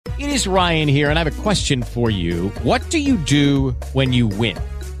It is Ryan here, and I have a question for you. What do you do when you win?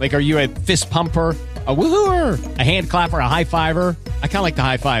 Like, are you a fist pumper, a woohooer, a hand clapper, a high fiver? I kind of like the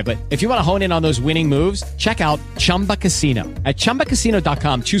high five, but if you want to hone in on those winning moves, check out Chumba Casino. At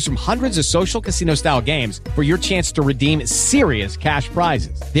ChumbaCasino.com, choose from hundreds of social casino-style games for your chance to redeem serious cash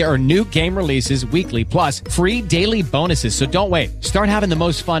prizes. There are new game releases weekly, plus free daily bonuses. So don't wait. Start having the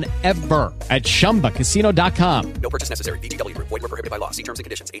most fun ever at ChumbaCasino.com. No purchase necessary. VGW. Void where prohibited by law. See terms and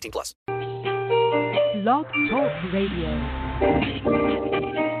conditions. 18+. Blog Talk Radio.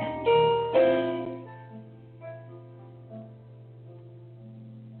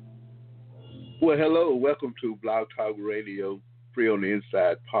 Well, hello. Welcome to Blog Talk Radio,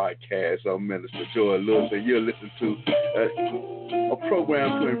 Freeontheinside Podcast. I'm Minister Joy Lewis, and you're listening to a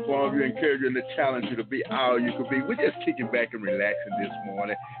program to inform you, encourage you, and to challenge you to be all you could be. We're just kicking back and relaxing this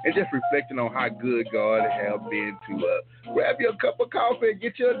morning and just reflecting on how good God has been to us. Grab you a cup of coffee and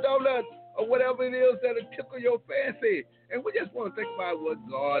get you a donut or whatever it is that'll tickle your fancy. And we just want to think about what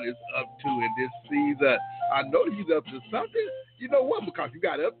God is up to in this season. I know He's up to something. You know what? Because you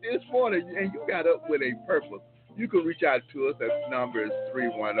got up this morning and you got up with a purpose. You can reach out to us. That number is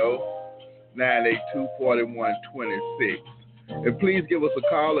 310-982-4126. And please give us a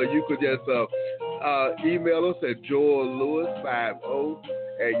call, or you could just email us at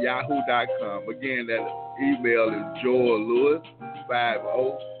joellewis50@yahoo.com. Again, that email is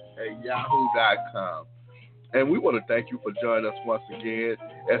joellewis50@yahoo.com. And we want to thank you for joining us once again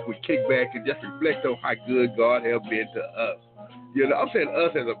as we kick back and just reflect on how good God has been to us. You know, I'm saying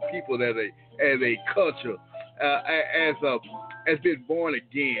us as a people, as a culture, has been born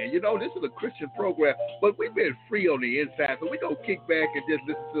again. You know, this is a Christian program, but we've been free on the inside, so we're going to kick back and just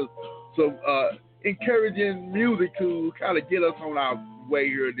listen to some encouraging music to kind of get us on our way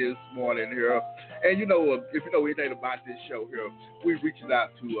here this morning here. And, you know, if you know anything about this show here, we're reaching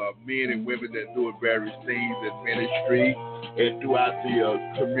out to men and women that doing various things in ministry and throughout the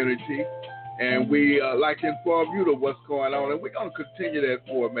community. And we like to inform you of what's going on. And we're going to continue that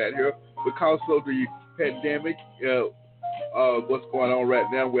format here because of the pandemic, what's going on right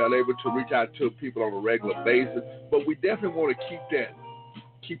now. We're able to reach out to people on a regular basis. But we definitely want to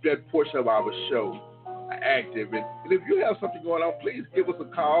keep that portion of our show active. And if you have something going on, please give us a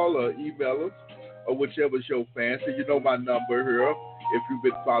call or email us or whichever's your fancy. You know my number here. If you've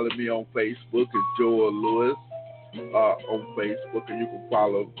been following me on Facebook, it's Joel Lewis. On Facebook, and you can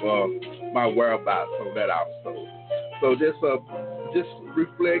follow my whereabouts on that also. So just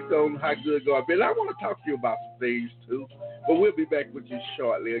reflect on how good God been. I want to talk to you about some things too, but we'll be back with you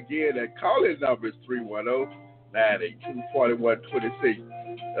shortly. Again, that call-in number is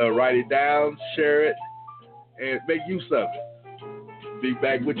 310-982-4126. Write it down, share it, and make use of it. Be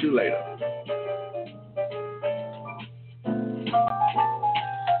back with you later.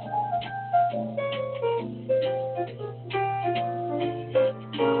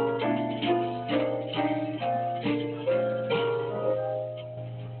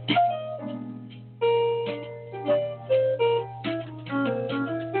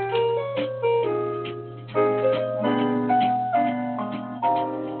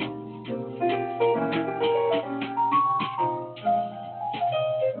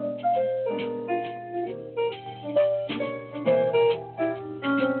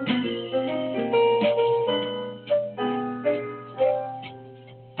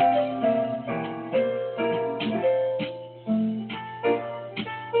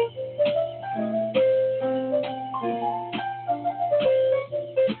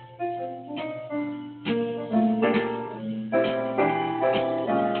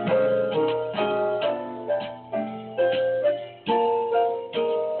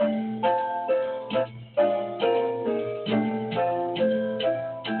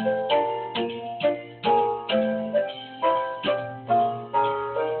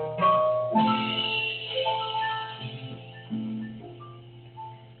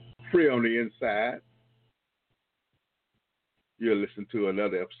 Free on the Inside. You're listening to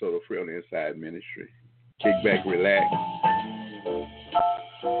another episode of Free on the Inside Ministry. Kick back, relax.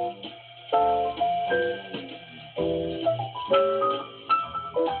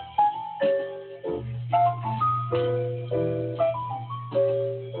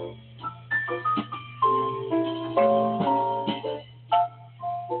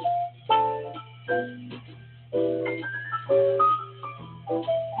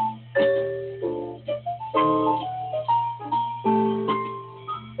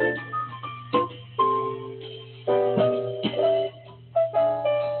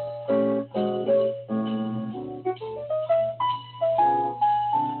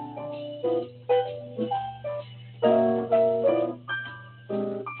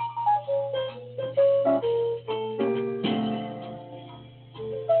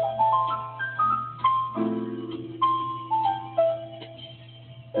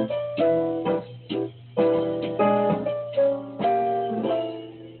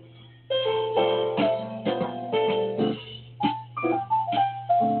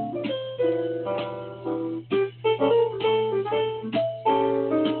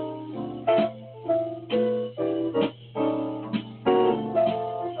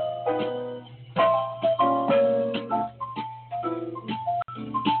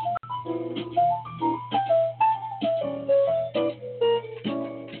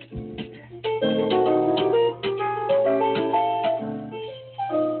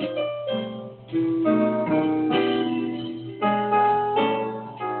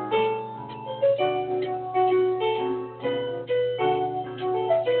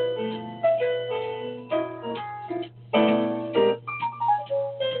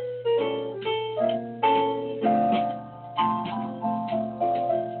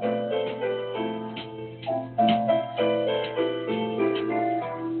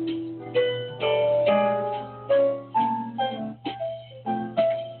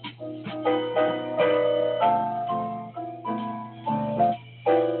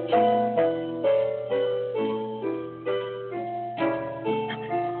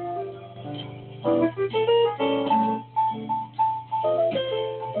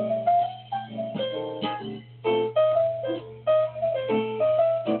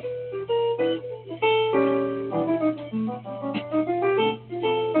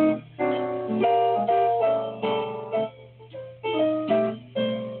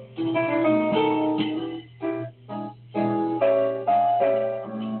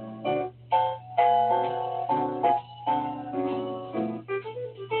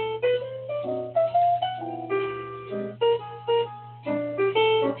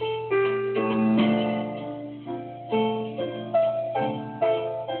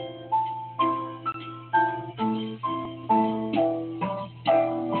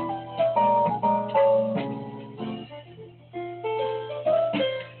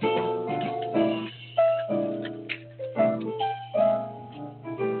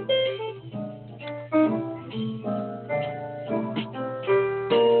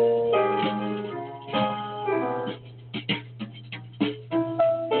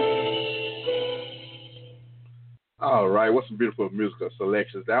 All right, what's some beautiful musical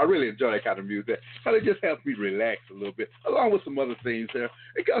selections there? I really enjoy that kind of music. How it just helps me relax a little bit, along with some other things there.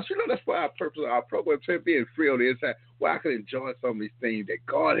 Because, that's why our purpose of our program is being free on the inside, where I can enjoy some of these things that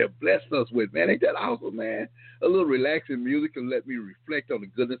God has blessed us with, man. Ain't that awesome, man? A little relaxing music can let me reflect on the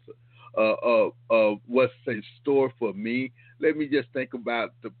goodness of what's in store for me. Let me just think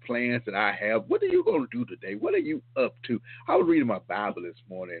about the plans that I have. What are you going to do today? What are you up to? I was reading my Bible this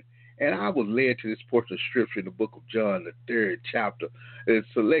morning, and I was led to this portion of Scripture in the book of John, the 3rd chapter. It's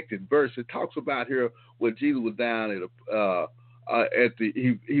a selected verse. It talks about here when Jesus was down he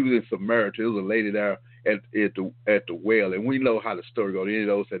was in Samaria. There was a lady there at the well, and we know how the story goes. Any of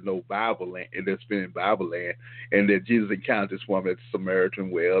those that know Bible land and that's been in Bible land, and that Jesus encountered this woman at the Samaritan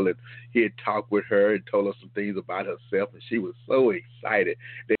well, and he had talked with her and told her some things about herself, and she was so excited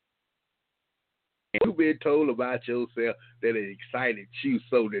that you've been told about yourself that it excited you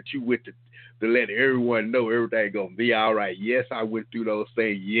so that you went to let everyone know everything going to be all right. Yes, I went through those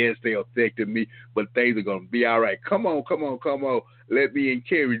things. Yes, they affected me, but things are going to be all right. Come on. Let me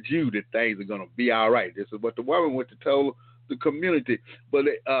encourage you that things are going to be all right. This is what the woman went to tell the community. But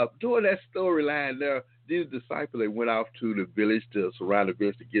during that storyline there, these disciples, they went off to the village, to surround the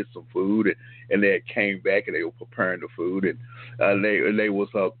village to get some food, and they came back and they were preparing the food, and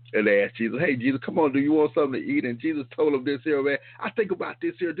they asked Jesus, "Hey, Jesus, come on, do you want something to eat?" And Jesus told them this here, man. I think about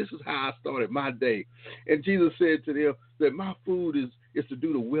this here. This is how I started my day. And Jesus said to them that my food is to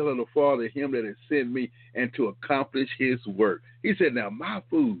do the will of the Father, Him that has sent me, and to accomplish His work. He said, now my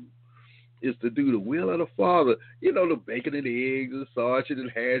food is to do the will of the Father. The bacon and the eggs and the sausage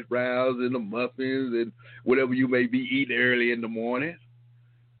and hash browns and the muffins and whatever you may be eating early in the morning.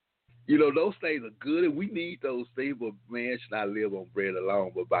 Those things are good, and we need those things, but man should not live on bread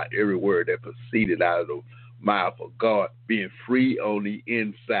alone, but by every word that proceeded out of the mouth of God, being free on the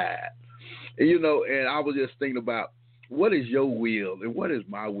inside. And, and I was just thinking about, what is your will and what is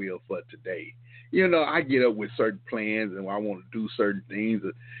my will for today? I get up with certain plans and I want to do certain things,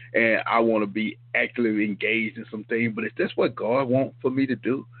 and I want to be actively engaged in some things, but is this what God wants for me to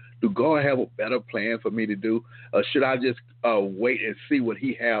do? Do God have a better plan for me to do? Or should I just wait and see what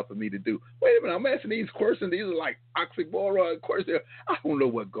He has for me to do? Wait a minute, I'm asking these questions. These are like oxymoron questions. I don't know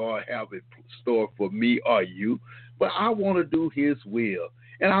what God has in store for me or you, but I want to do His will.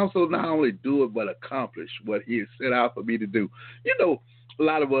 And also not only do it, but accomplish what He has set out for me to do. A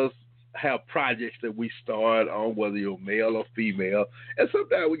lot of us have projects that we start on, whether you're male or female, and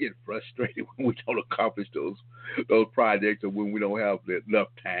sometimes we get frustrated when we don't accomplish those projects, or when we don't have enough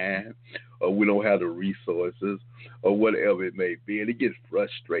time, or we don't have the resources, or whatever it may be, and it gets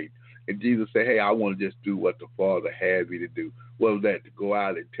frustrating. And Jesus said, hey, I want to just do what the Father has me to do. Whether that to go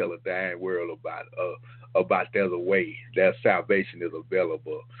out and tell a dying world about there's a way, that salvation is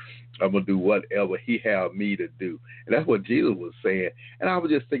available. I'm going to do whatever He has me to do. And that's what Jesus was saying. And I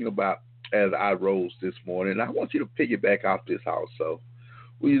was just thinking about, as I rose this morning, and I want you to piggyback off this also.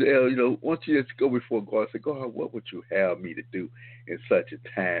 Once you just go before God and say, God, what would you have me to do in such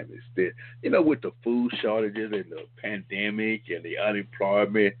a time as this? With the food shortages and the pandemic and the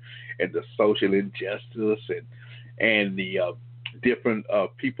unemployment and the social injustice and the different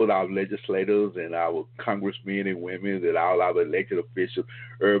people, our legislators and our congressmen and women and all our elected officials,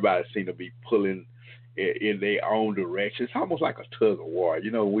 everybody seem to be pulling in their own direction. It's almost like a tug of war.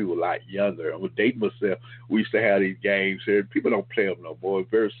 We were a lot younger. I was dating myself. We used to have these games here. People don't play them no more.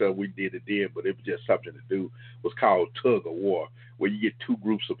 Very seldom we did it then, but it was just something to do. It was called tug of war, where you get two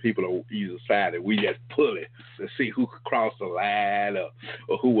groups of people on either side, and we just pull it to see who could cross the line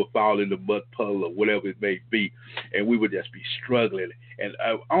or who would fall in the mud puddle or whatever it may be. And we would just be struggling. And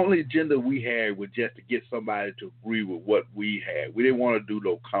only agenda we had was just to get somebody to agree with what we had. We didn't want to do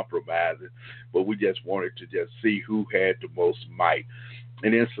no compromising, but we just wanted to just see who had the most might.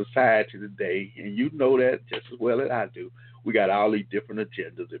 And in society today, and you know that just as well as I do, we got all these different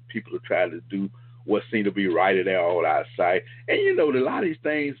agendas, and people are trying to do what seem to be right in their own eyesight. And a lot of these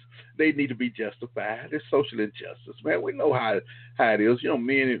things, they need to be justified. It's social injustice, man. We know how it is.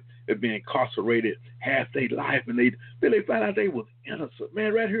 Men have been incarcerated half their life, and then they found out they was innocent.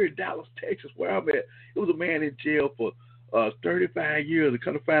 Man, right here in Dallas, Texas, where I'm at, it was a man in jail for 35 years, and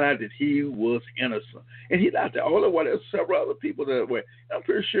kind of find out that he was innocent. And he's not the only one. There's several other people that way. I'm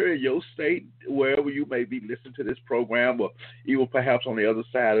pretty sure in your state, wherever you may be listening to this program, or even perhaps on the other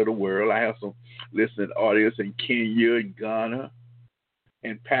side of the world, I have some listening audience in Kenya and Ghana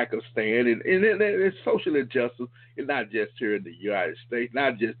and Pakistan. And it's social injustice. It's not just here in the United States,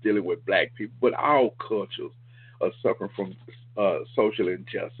 not just dealing with black people, but all cultures are suffering from social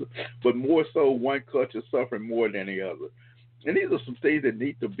injustice. But more so, one culture suffering more than the other. And these are some things that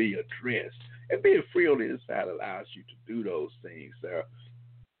need to be addressed. And being free on the inside allows you to do those things there,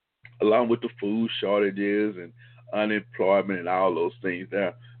 along with the food shortages and unemployment and all those things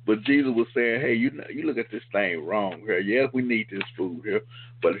there. But Jesus was saying, hey, you look at this thing wrong here. Yes, we need this food here,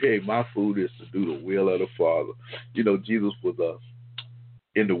 but hey, my food is to do the will of the Father. Jesus was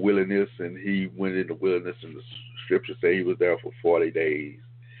in the wilderness, and he went in the wilderness, and the scripture say he was there for 40 days,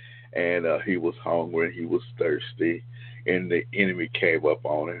 and he was hungry and he was thirsty, and the enemy came up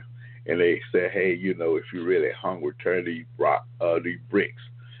on him, and they said, hey, if you're really hungry, turn these bricks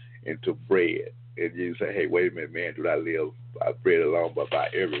into bread. And Jesus said, hey, wait a minute, man, do not live by bread alone, but by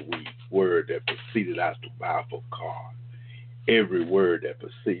every word that proceeded out of the mouth of God. Every word that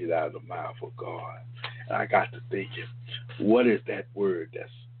proceeded out of the mouth of God. And I got to thinking, what is that word that's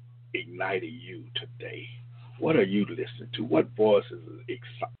igniting you today? What are you listening to? What voices are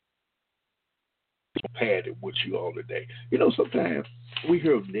exciting with you all today? Sometimes we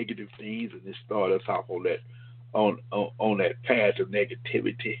hear of negative things, and it start us off on that path of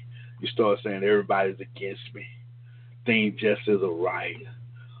negativity. You start saying everybody's against me. Things just isn't right.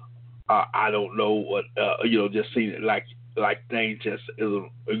 I don't know what, just seeing it like things just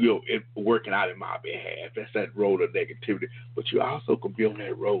isn't, it working out in my behalf. That's that road of negativity. But you also can be on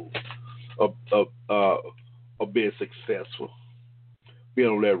that road of being successful. Being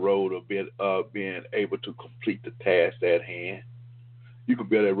on that road of being able to complete the task at hand. You can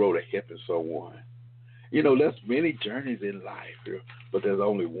be on that road of helping someone. There's many journeys in life here, but there's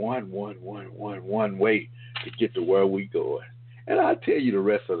only one way to get to where we going. And I'll tell you the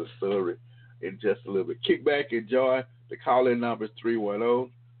rest of the story in just a little bit. Kick back, enjoy. The call-in number is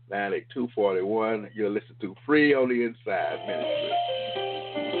 310-982-41. You're listening to Free on the Inside Ministry.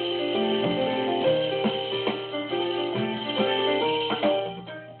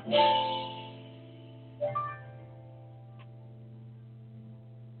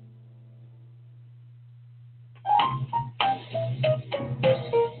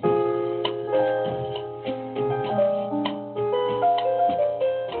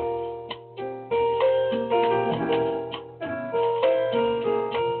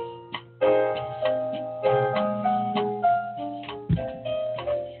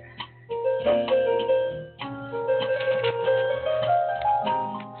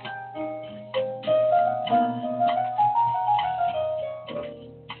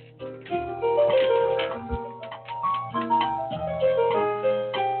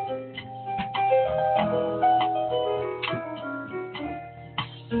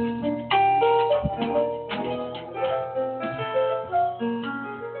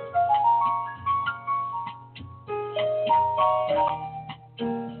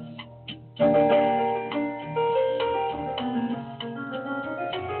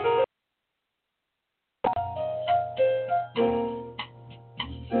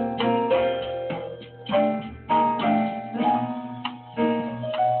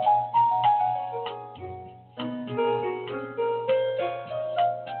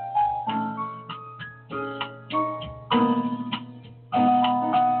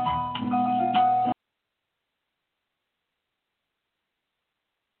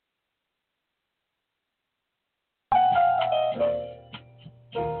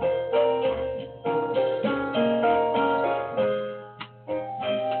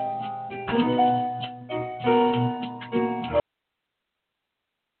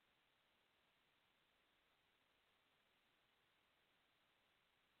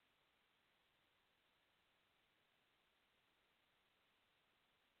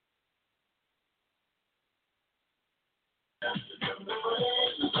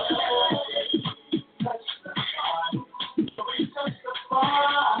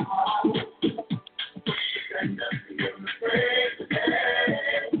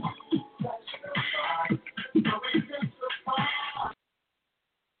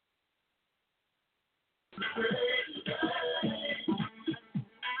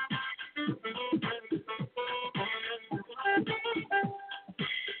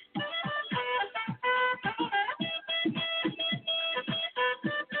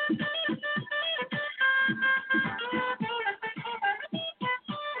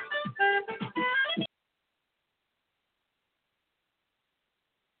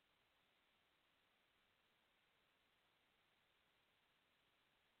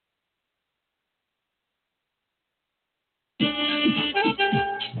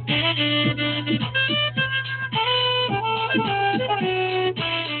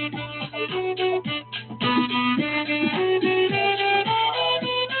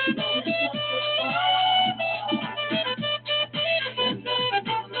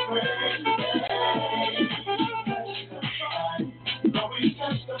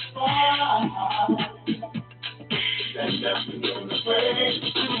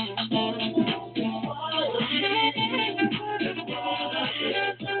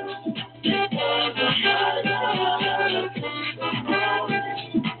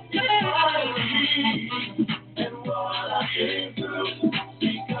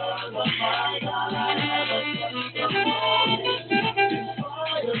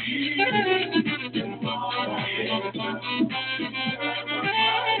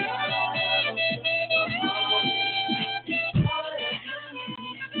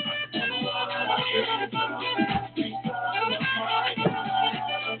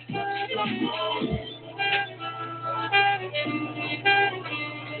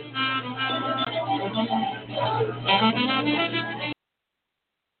 God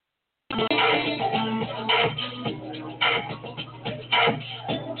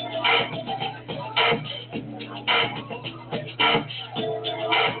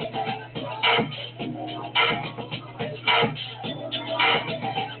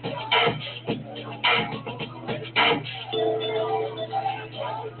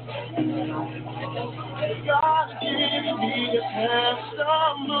give me a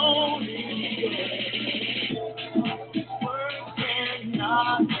testimony. Words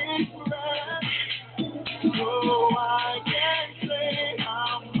cannot express, so I can say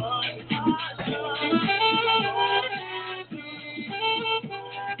how much I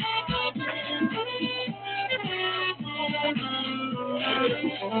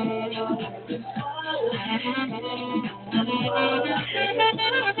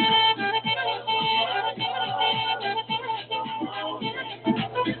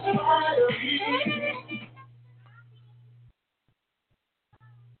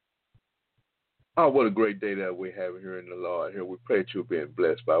Oh, what a great day that we have here in the Lord. Here we pray that you're being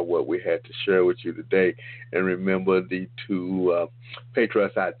blessed by what we had to share with you today. And remember the two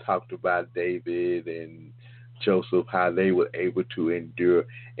patriarchs I talked about, David and Joseph, how they were able to endure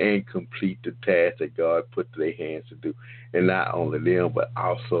and complete the task that God put to their hands to do. And not only them, but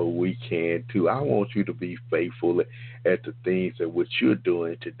also we can too. I want you to be faithful at the things that what you're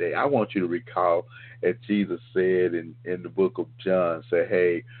doing today. I want you to recall, as Jesus said in the book of John, say,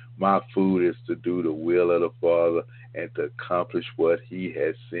 hey, my food is to do the will of the Father and to accomplish what he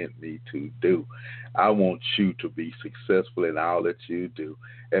has sent me to do. I want you to be successful in all that you do.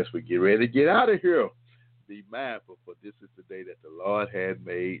 As we get ready to get out of here, be mindful, for this is the day that the Lord has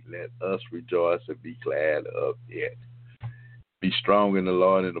made. Let us rejoice and be glad of it. Be strong in the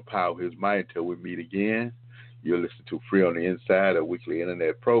Lord and the power of his might until we meet again. You're listening to Free on the Inside, a weekly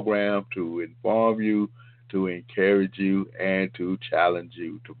internet program to inform you, to encourage you, and to challenge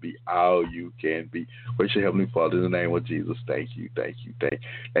you to be all you can be. Praise your Heavenly Father, in the name of Jesus, thank you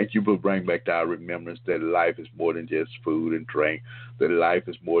for bringing back to our remembrance that life is more than just food and drink, that life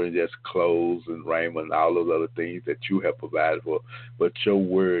is more than just clothes and raiment and all those other things that you have provided for, but your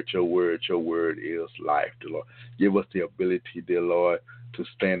word is life, dear Lord. Give us the ability, dear Lord, to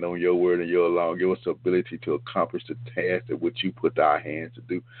stand on your word and your alone. Give us the ability to accomplish the task that which you put our hands to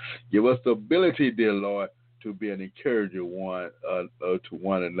do. Give us the ability, dear Lord, to be an encourager to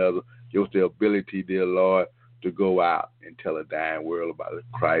one another. Give us the ability, dear Lord, to go out and tell a dying world about the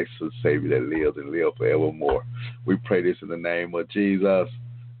Christ, the Savior that lives and lives forevermore. We pray this in the name of Jesus.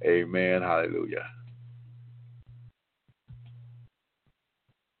 Amen. Hallelujah.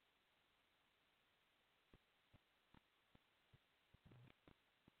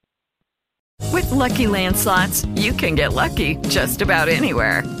 With Lucky Land Slots, you can get lucky just about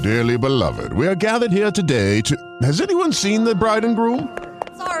anywhere. Dearly beloved, we are gathered here today to... Has anyone seen the bride and groom?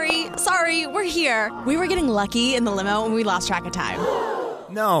 Sorry, we're here. We were getting lucky in the limo and we lost track of time.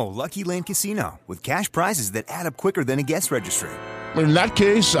 No, Lucky Land Casino, with cash prizes that add up quicker than a guest registry. In that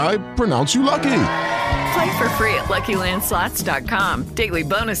case, I pronounce you lucky. Play for free at LuckyLandSlots.com. Daily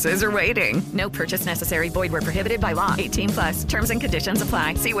bonuses are waiting. No purchase necessary. Void where prohibited by law. 18+. Terms and conditions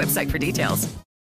apply. See website for details.